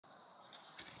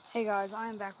Hey guys, I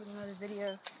am back with another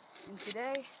video, and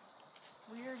today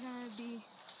we are going to be,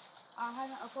 I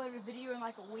haven't uploaded a video in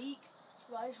like a week,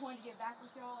 so I just wanted to get back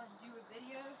with y'all and do a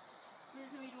video. We're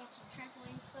going to be doing some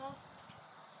trampoline stuff.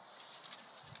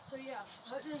 So yeah,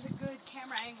 I hope this is a good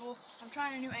camera angle. I'm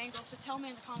trying a new angle, so tell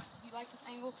me in the comments if you like this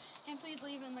angle, and please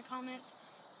leave in the comments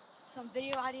some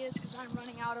video ideas because I'm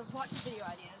running out of lots of video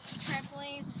ideas.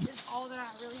 Trampoline is all that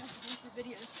I really have to do for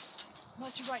videos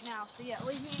much of right now. So yeah,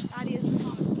 leave me ideas in the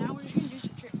comments. Now we're just gonna do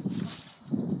some tricks.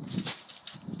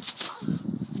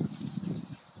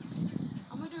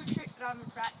 I'm gonna do a trick that I've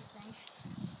been practicing.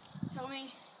 Tell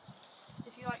me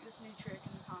if you like this new trick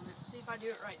in the comments. See if I do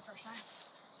it right the first time.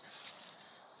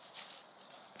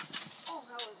 Oh,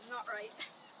 that was not right.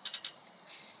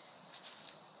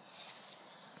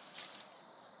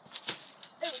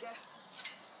 There we go.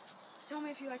 So tell me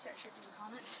if you like that trick in the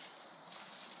comments.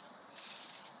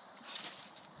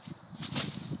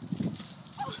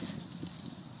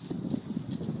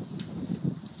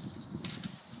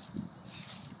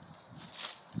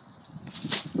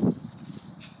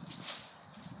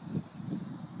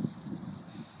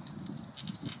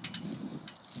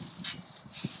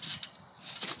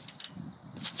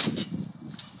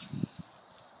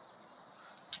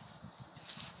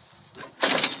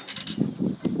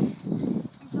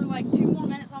 Like 2 more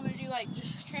minutes, I'm gonna do like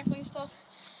just trampoline stuff,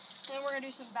 and then we're gonna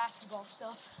do some basketball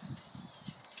stuff.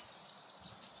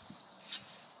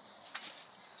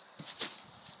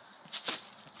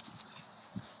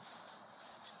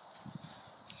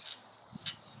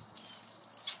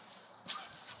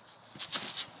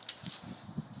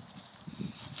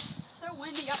 So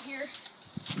windy out here.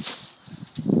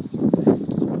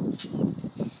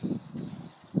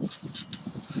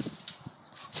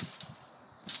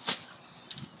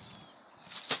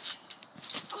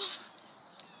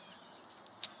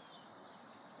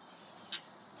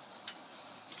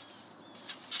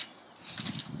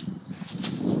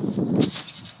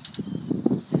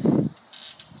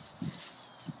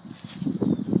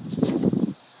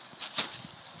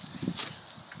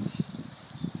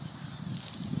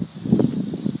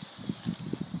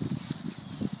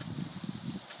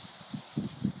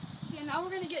 Now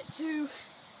we're gonna get to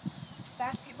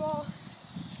basketball.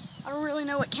 I don't really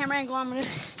know what camera angle I'm gonna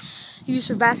use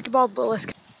for basketball, but let's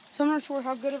go. So I'm not sure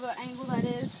how good of an angle that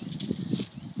is,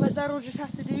 but that'll just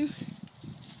have to do.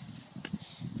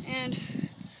 And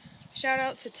shout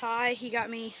out to Ty, he got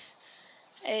me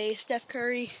a Steph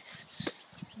Curry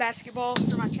basketball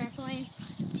for my trampoline.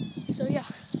 So yeah.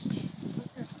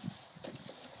 I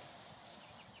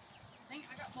think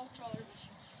I got mulch all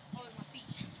over my feet.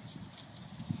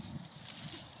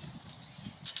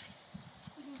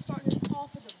 We're gonna start this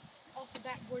off the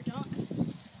backboard dunk.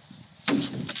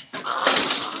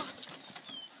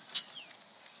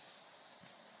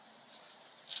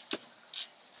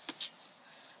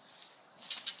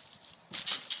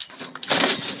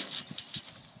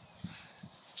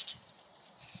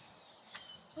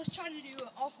 Let's try to do an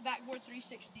off the backboard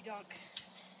 360 dunk.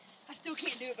 I still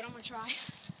can't do it, but I'm gonna try.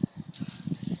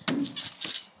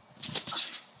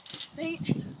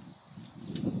 Wait.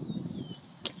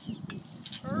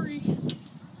 Hurry.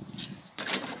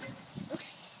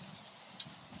 Okay.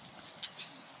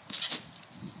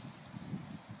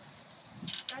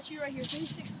 Got you right here,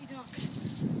 360 dunk.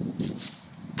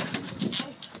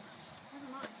 Oh, never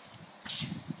mind.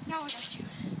 Now I got you.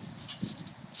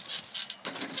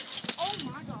 Oh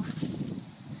my God.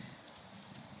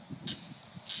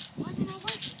 Why didn't I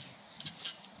work?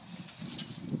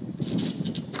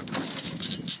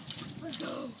 Let's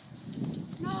go.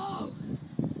 No!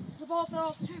 The ball fell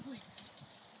off the trampoline.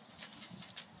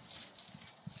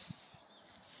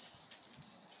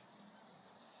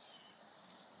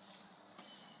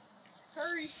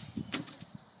 Hurry.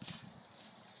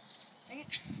 Dang it.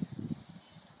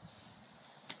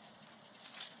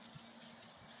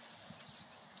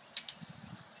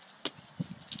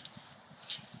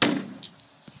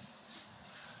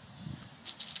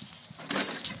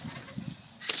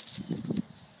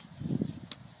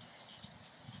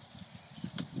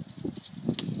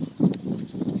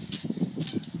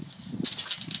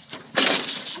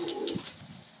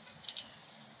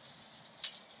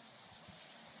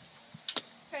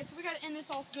 Okay, so we gotta end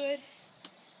this off good.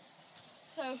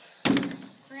 So we're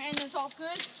gonna end this off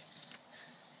good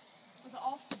with an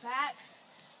off the back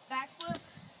flip,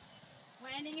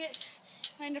 landing it,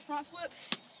 land a front flip,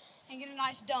 and get a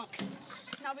nice dunk. And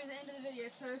that'll be the end of the video.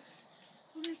 So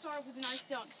we're gonna start with a nice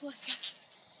dunk. So let's go.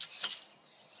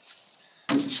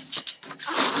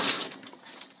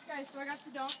 Okay, so I got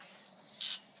the dunk.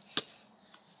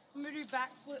 I'm gonna do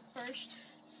back flip first,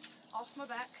 off my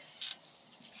back.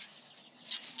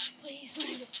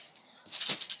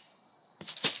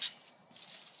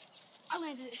 I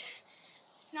landed it.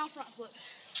 Now front flip.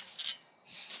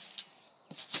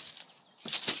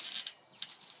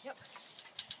 Yep.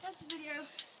 That's the video.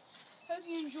 Hope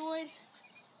you enjoyed.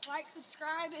 Like,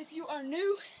 subscribe if you are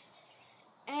new.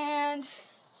 And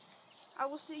I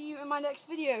will see you in my next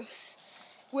video,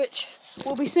 which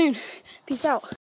will be soon. Peace out.